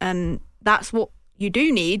it. And that's what you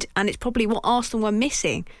do need. And it's probably what Arsenal were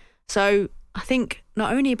missing. So I think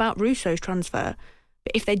not only about Russo's transfer,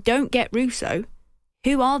 but if they don't get Russo,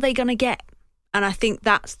 who are they going to get? And I think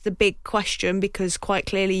that's the big question, because quite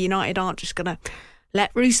clearly United aren't just going to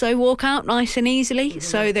let Russo walk out nice and easily. Mm-hmm.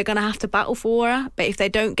 So they're going to have to battle for her. But if they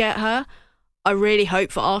don't get her, I really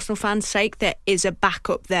hope for Arsenal fans' sake there is a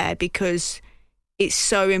backup there, because it's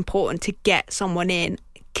so important to get someone in,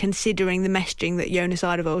 considering the messaging that Jonas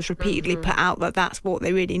Eidevall's repeatedly put out, that that's what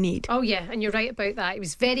they really need. Oh yeah, and you're right about that. It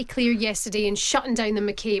was very clear yesterday in shutting down the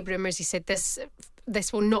McCabe rumours. He said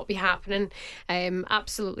this will not be happening,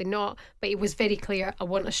 absolutely not. But it was very clear, I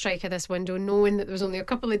want a striker this window, knowing that there was only a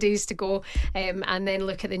couple of days to go. And then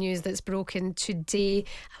look at the news that's broken today.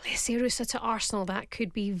 Alessia Russo to Arsenal, that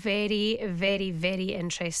could be very, very, very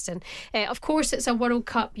interesting. Of course, it's a World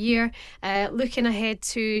Cup year. Looking ahead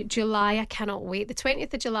to July, I cannot wait. The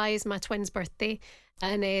 20th of July is my twins' birthday,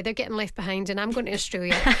 and they're getting left behind, and I'm going to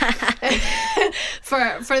Australia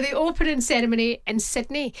for the opening ceremony in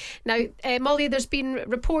Sydney. Now, Molly, there's been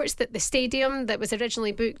reports that the stadium that was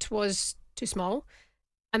originally booked was too small,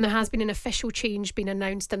 and there has been an official change being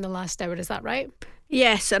announced in the last hour. Is that right?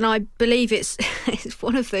 Yes, and I believe it's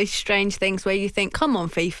one of those strange things where you think, come on,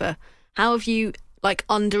 FIFA, how have you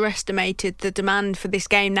underestimated the demand for this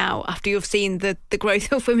game now after you've seen the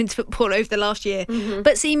growth of women's football over the last year? Mm-hmm.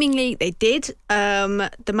 But seemingly they did.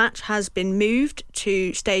 The match has been moved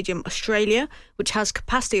to Stadium Australia, which has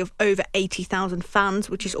capacity of over 80,000 fans,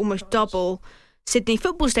 which is almost double Sydney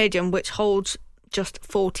Football Stadium, which holds just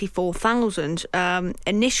 44,000.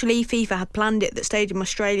 Initially, FIFA had planned it that Stadium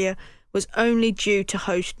Australia was only due to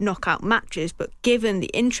host knockout matches, but given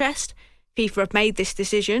the interest, FIFA have made this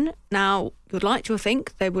decision. Now, you'd like to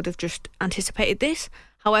think they would have just anticipated this.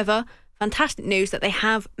 However, fantastic news that they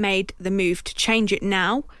have made the move to change it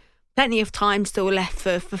now. Plenty of time still left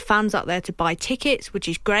for fans out there to buy tickets, which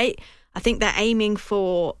is great. I think they're aiming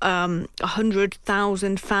for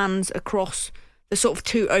 100,000 fans across the sort of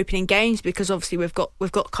two opening games, because obviously we've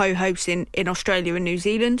got co-hosts in Australia and New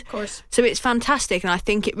Zealand. Of course. So it's fantastic, and I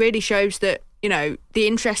think it really shows that, the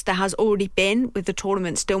interest there has already been with the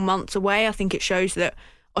tournament still months away. I think it shows that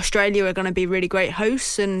Australia are going to be really great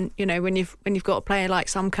hosts, and when you've got a player like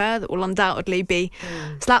Sam Kerr that will undoubtedly be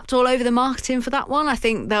slapped all over the marketing for that one, I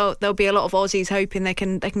think there'll be a lot of Aussies hoping they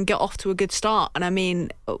can get off to a good start. And I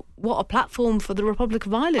mean, what a platform for the Republic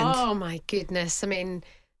of Ireland! Oh my goodness! I mean,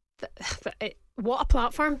 what a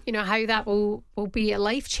platform! How that will be a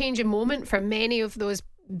life-changing moment for many of those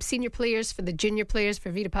senior players, for the junior players, for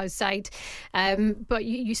Vera Pauw's side. But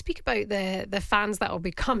you speak about the fans that will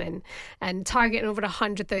be coming and targeting over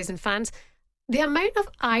 100,000 fans. The amount of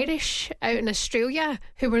Irish out in Australia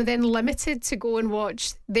who were then limited to go and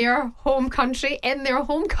watch their home country in their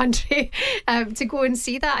home country to go and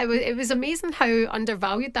see that. It was amazing how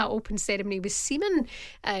undervalued that open ceremony was seeming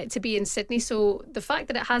to be in Sydney. So the fact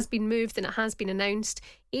that it has been moved and it has been announced,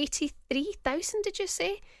 83,000 did you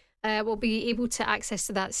say? Will be able to access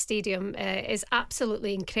to that stadium is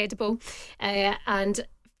absolutely incredible. And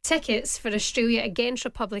tickets for Australia against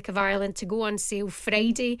Republic of Ireland to go on sale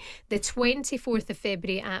Friday, the 24th of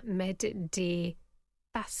February at midday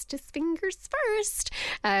fastest fingers first.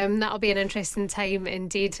 That'll be an interesting time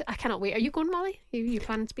indeed. I cannot wait. Are you going, Molly? You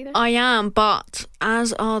planning to be there? I am, but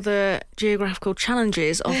as are the geographical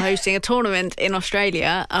challenges of hosting a tournament in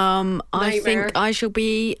Australia, I think I shall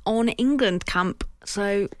be on England camp,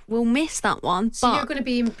 so we'll miss that one. So but you're going to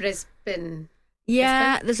be in Brisbane?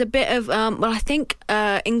 Yeah, there's a bit of I think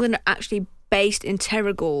England are actually based in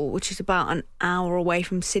Terrigal, which is about an hour away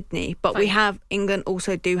from Sydney. But England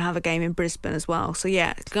also do have a game in Brisbane as well. So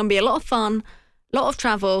yeah, it's going to be a lot of fun, a lot of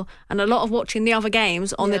travel, and a lot of watching the other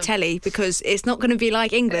games on the telly, because it's not going to be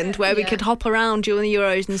like England where we could hop around during the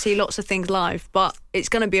Euros and see lots of things live. But it's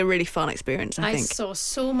going to be a really fun experience, I think. I saw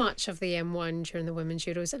so much of the M1 during the Women's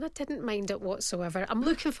Euros and I didn't mind it whatsoever. I'm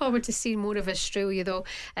looking forward to seeing more of Australia though.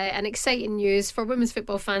 And exciting news for women's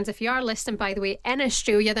football fans. If you are listening, by the way, in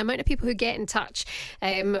Australia, the amount of people who get in touch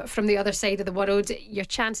from the other side of the world, your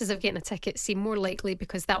chances of getting a ticket seem more likely,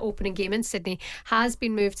 because that opening game in Sydney has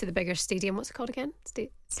been moved to the bigger stadium. What's it called again?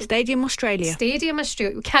 Stadium Australia. Stadium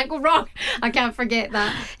Australia. We can't go wrong. I can't forget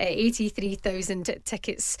that. 83,000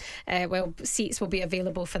 tickets, seats will be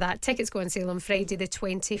available for that. Tickets go on sale on Friday the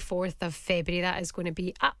 24th of February. That is going to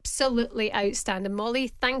be absolutely outstanding. Molly,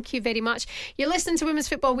 thank you very much. You're listening to Women's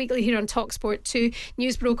Football Weekly here on TalkSport 2.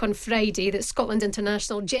 News broke on Friday that Scotland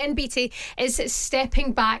international Jen Beattie is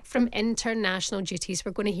stepping back from international duties.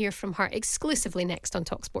 We're going to hear from her exclusively next on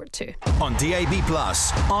TalkSport 2. On DAB+,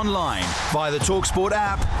 online, via the TalkSport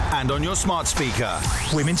app and on your smart speaker.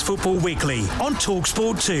 Women's Football Weekly on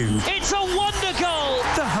TalkSport 2. It's a wonder goal!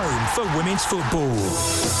 The home for women's football.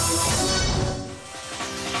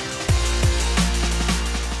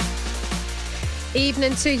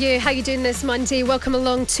 Evening to you. How you doing this Monday? Welcome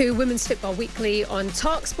along to Women's Football Weekly on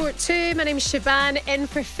TalkSport 2. My name's Siobhan, in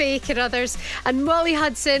for Faye Carruthers, and Molly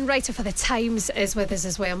Hudson, writer for The Times, is with us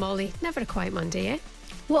as well. Molly, never a quiet Monday, eh?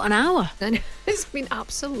 What an hour. And it's been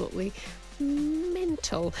absolutely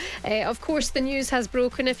mental. Of course, the news has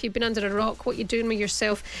broken. If you've been under a rock, what you're doing with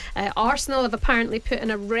yourself. Arsenal have apparently put in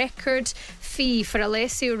a record fee for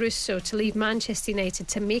Alessio Russo to leave Manchester United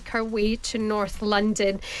to make her way to North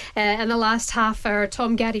London. In the last half hour,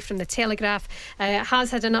 Tom Gary from The Telegraph has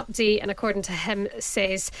had an update, and according to him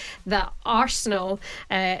says that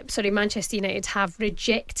Manchester United have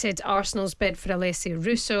rejected Arsenal's bid for Alessio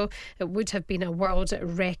Russo. It would have been a world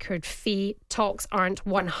record fee. Talks aren't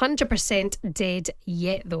 100% dead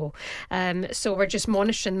yet though, so we're just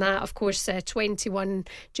monitoring that. Of course, about 21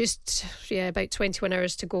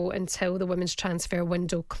 hours to go until the women's transfer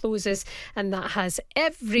window closes, and that has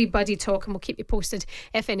everybody talking. We'll keep you posted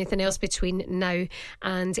if anything else between now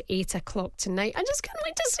and 8 o'clock tonight. I just can't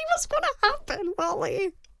wait to see what's going to happen,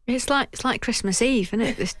 Molly. It's like Christmas Eve, isn't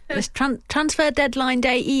it? This transfer deadline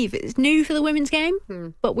day eve. It's new for the women's game,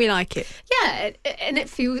 but we like it. Yeah, and it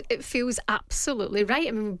feels absolutely right.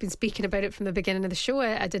 I mean, we've been speaking about it from the beginning of the show.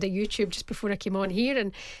 I did a YouTube just before I came on here,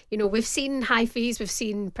 and we've seen high fees, we've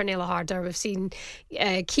seen Pernilla Harder, we've seen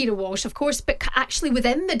Keira Walsh, of course, but actually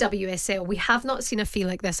within the WSL, we have not seen a fee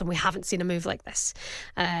like this, and we haven't seen a move like this,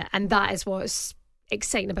 and that is what's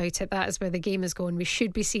exciting about it. That is where the game is going. We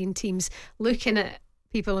should be seeing teams looking at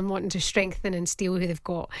people and wanting to strengthen and steal who they've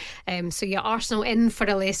got. Arsenal in for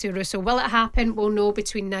Alessio Russo. Will it happen? We'll know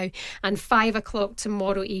between now and 5 o'clock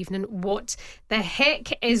tomorrow evening what the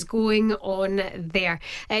heck is going on there.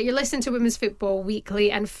 You're listening to Women's Football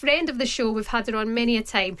Weekly, and friend of the show, we've had her on many a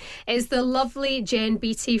time, is the lovely Jen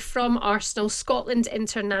Beattie from Arsenal, Scotland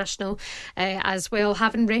international as well,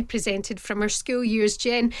 having represented from her school years.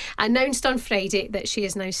 Jen announced on Friday that she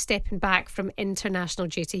is now stepping back from international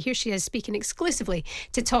duty. Here she is speaking exclusively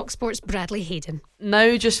to TalkSport's Bradley Hayden.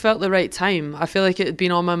 Now just felt the right time. I feel like it had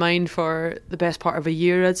been on my mind for the best part of a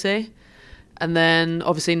year, I'd say. And then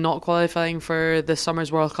obviously not qualifying for the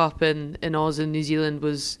Summers World Cup in Oz in New Zealand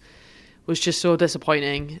was just so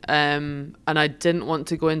disappointing. And I didn't want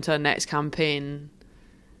to go into a next campaign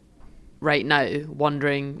right now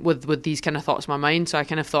wondering with these kind of thoughts in my mind. So I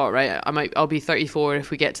kind of thought, right, I'll be 34 if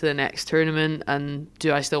we get to the next tournament, and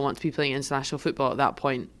do I still want to be playing international football at that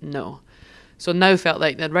point? No. So now felt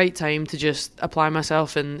like the right time to just apply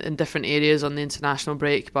myself in different areas on the international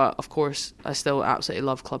break. But of course, I still absolutely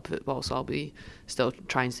love club football, so I'll be still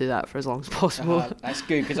trying to do that for as long as possible. That's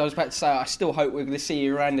good, because I was about to say, I still hope we're going to see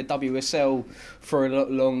you around the WSL for a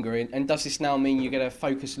lot longer. And does this now mean you're going to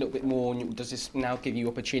focus a little bit more on, does this now give you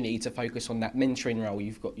opportunity to focus on that mentoring role?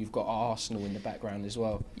 You've got Arsenal in the background as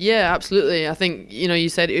well. Yeah, absolutely. I think, you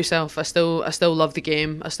said it yourself, I still love the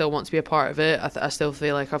game. I still want to be a part of it. I still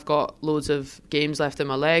feel like I've got loads of games left in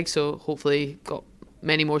my legs, so hopefully got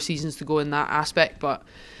many more seasons to go in that aspect. But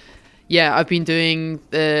Yeah, I've been doing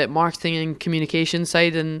the marketing and communication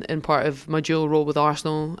side in part of my dual role with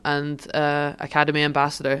Arsenal and Academy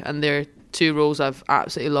Ambassador, and they're 2 roles I've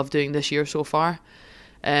absolutely loved doing this year so far.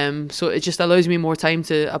 So it just allows me more time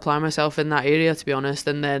to apply myself in that area, to be honest.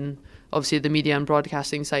 And then obviously the media and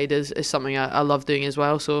broadcasting side is something I love doing as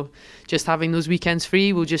well. So just having those weekends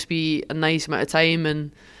free will just be a nice amount of time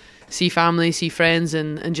and see family, see friends,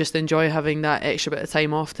 and just enjoy having that extra bit of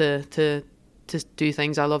time off to do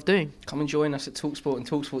things I love doing. Come and join us at TalkSport and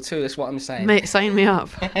TalkSport 2, that's what I'm saying. Mate, sign me up.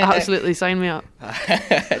 Absolutely, sign me up.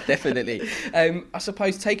 Definitely. I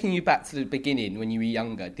suppose, taking you back to the beginning when you were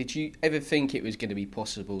younger, did you ever think it was going to be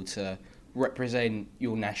possible to represent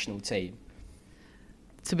your national team?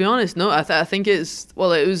 To be honest, no. I think it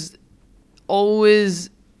was always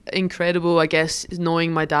incredible, I guess,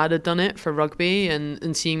 knowing my dad had done it for rugby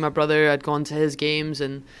and seeing my brother had gone to his games,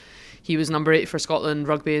 and he was number 8 for Scotland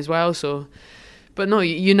rugby as well. So, but no,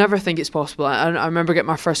 you never think it's possible. I remember getting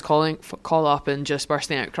my first call up and just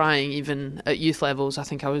bursting out crying, even at youth levels. I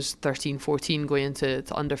think I was 13, 14 going into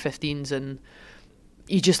under 15s, and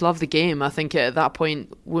you just love the game. I think at that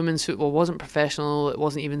point, women's football wasn't professional. It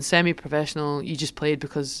wasn't even semi-professional. You just played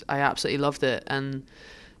because I absolutely loved it. And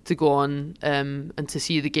to go on and to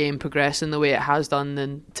see the game progress in the way it has done,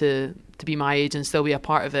 and to be my age and still be a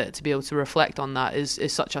part of it, to be able to reflect on that is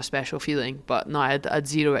such a special feeling. But no, I had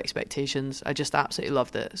zero expectations. I just absolutely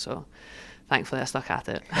loved it. So thankfully I stuck at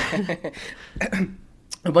it.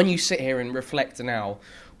 When you sit here and reflect now,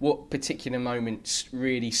 what particular moments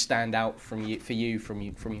really stand out from you from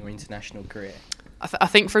your international career? I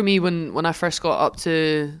think for me, when I first got up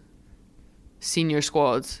to senior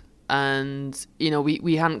squad, and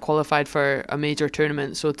we hadn't qualified for a major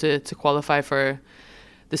tournament, so to qualify for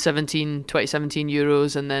the 2017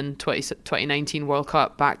 Euros and then 2019 World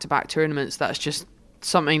Cup, back-to-back tournaments, that's just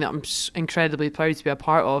something that I'm incredibly proud to be a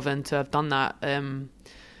part of, and to have done that,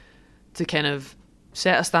 to kind of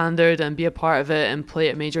set a standard and be a part of it and play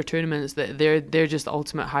at major tournaments, that they're just the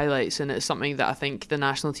ultimate highlights. And it's something that I think the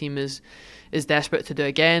national team is desperate to do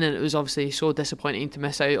again, and it was obviously so disappointing to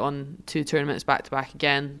miss out on 2 tournaments back to back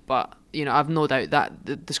again. But I've no doubt that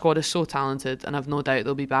the squad is so talented, and I've no doubt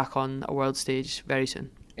they'll be back on a world stage very soon.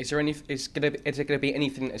 Is there going to be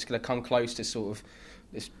anything that's going to come close to sort of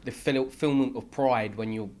the fulfillment of pride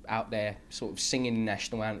when you're out there sort of singing the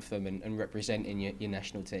national anthem and representing your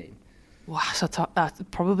national team? Wow,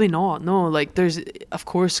 probably not. No, like there's, of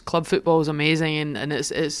course, club football is amazing, and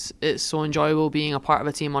it's so enjoyable being a part of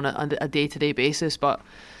a team on a day-to-day basis. But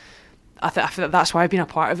I feel that's why I've been a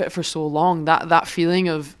part of it for so long. That feeling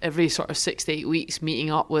of every sort of 6 to 8 weeks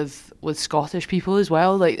meeting up with Scottish people as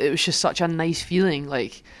well. Like, it was just such a nice feeling.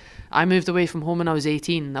 Like, I moved away from home when I was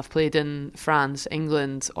 18. I've played in France,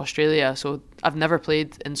 England, Australia. So I've never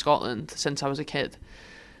played in Scotland since I was a kid.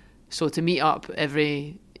 So to meet up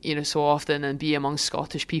every so often and be amongst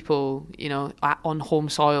Scottish people, on home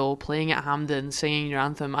soil, playing at Hampden, singing your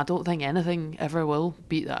anthem, I don't think anything ever will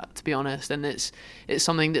beat that, to be honest. And it's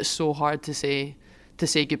something that's so hard to say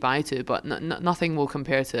goodbye to, but nothing will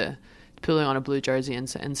compare to pulling on a blue jersey and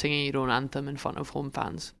singing your own anthem in front of home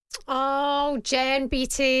fans. Oh, Jen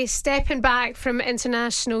Beattie, stepping back from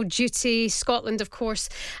international duty, Scotland, of course,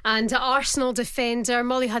 and Arsenal defender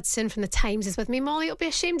Molly Hudson from The Times is with me. Molly, it'll be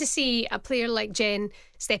a shame to see a player like Jen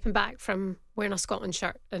stepping back from wearing a Scotland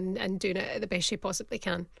shirt and doing it at the best she possibly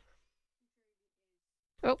can.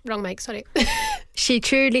 Oh, wrong mic, sorry. She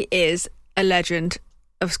truly is a legend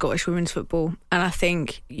of Scottish women's football, and I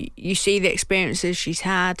think you see the experiences she's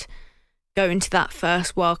had going to that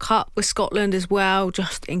first World Cup with Scotland as well,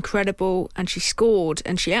 just incredible. And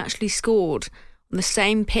she actually scored on the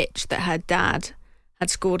same pitch that her dad had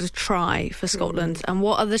scored a try for Scotland. And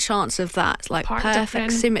what are the chances of that? Like,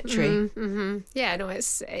 perfect symmetry. Mm-hmm. Yeah, no,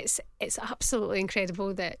 it's absolutely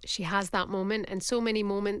incredible that she has that moment, and so many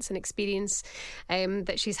moments and experience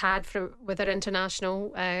that she's had with her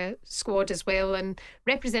international squad as well, and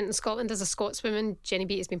representing Scotland as a Scotswoman. Jenny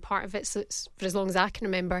Beattie has been part of it for as long as I can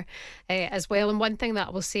remember as well. And one thing that I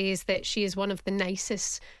will say is that she is one of the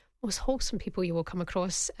nicest, most wholesome people you will come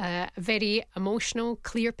across. A very emotional,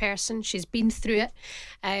 clear person. She's been through it,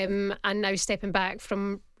 and now stepping back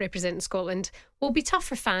from representing Scotland will be tough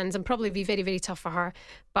for fans and probably be very, very tough for her.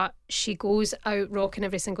 But she goes out rocking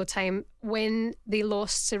every single time. When they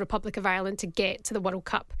lost to Republic of Ireland to get to the World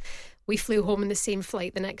Cup, we flew home in the same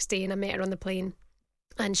flight the next day, and I met her on the plane.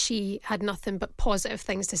 And she had nothing but positive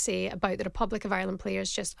things to say about the Republic of Ireland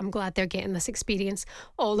players. Just, I'm glad they're getting this experience.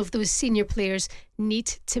 All of those senior players need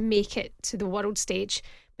to make it to the world stage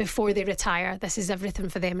before they retire. This is everything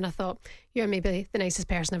for them. And I thought, you're maybe the nicest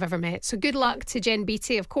person I've ever met. So good luck to Jen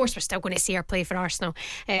Beattie. Of course, we're still going to see her play for Arsenal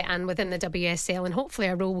and within the WSL, and hopefully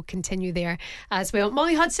our role will continue there as well.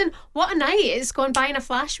 Molly Hudson, what a night. It's gone by in a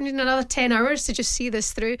flash. We need another 10 hours to just see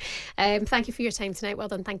this through. Thank you for your time tonight. Well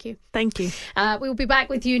done. Thank you. Thank you. We'll be back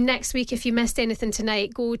with you next week. If you missed anything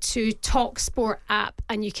tonight, go to TalkSport app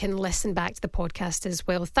and you can listen back to the podcast as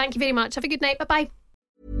well. Thank you very much. Have a good night. Bye-bye.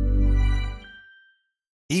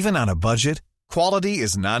 Even on a budget, quality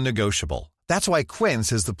is non-negotiable. That's why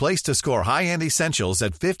Quince is the place to score high-end essentials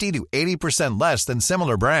at 50 to 80% less than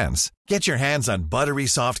similar brands. Get your hands on buttery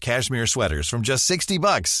soft cashmere sweaters from just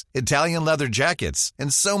 $60, Italian leather jackets,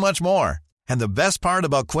 and so much more. And the best part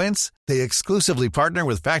about Quince, they exclusively partner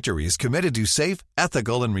with factories committed to safe,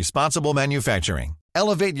 ethical, and responsible manufacturing.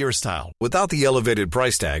 Elevate your style without the elevated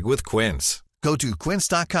price tag with Quince. Go to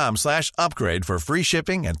quince.com/upgrade for free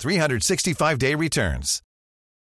shipping and 365-day returns.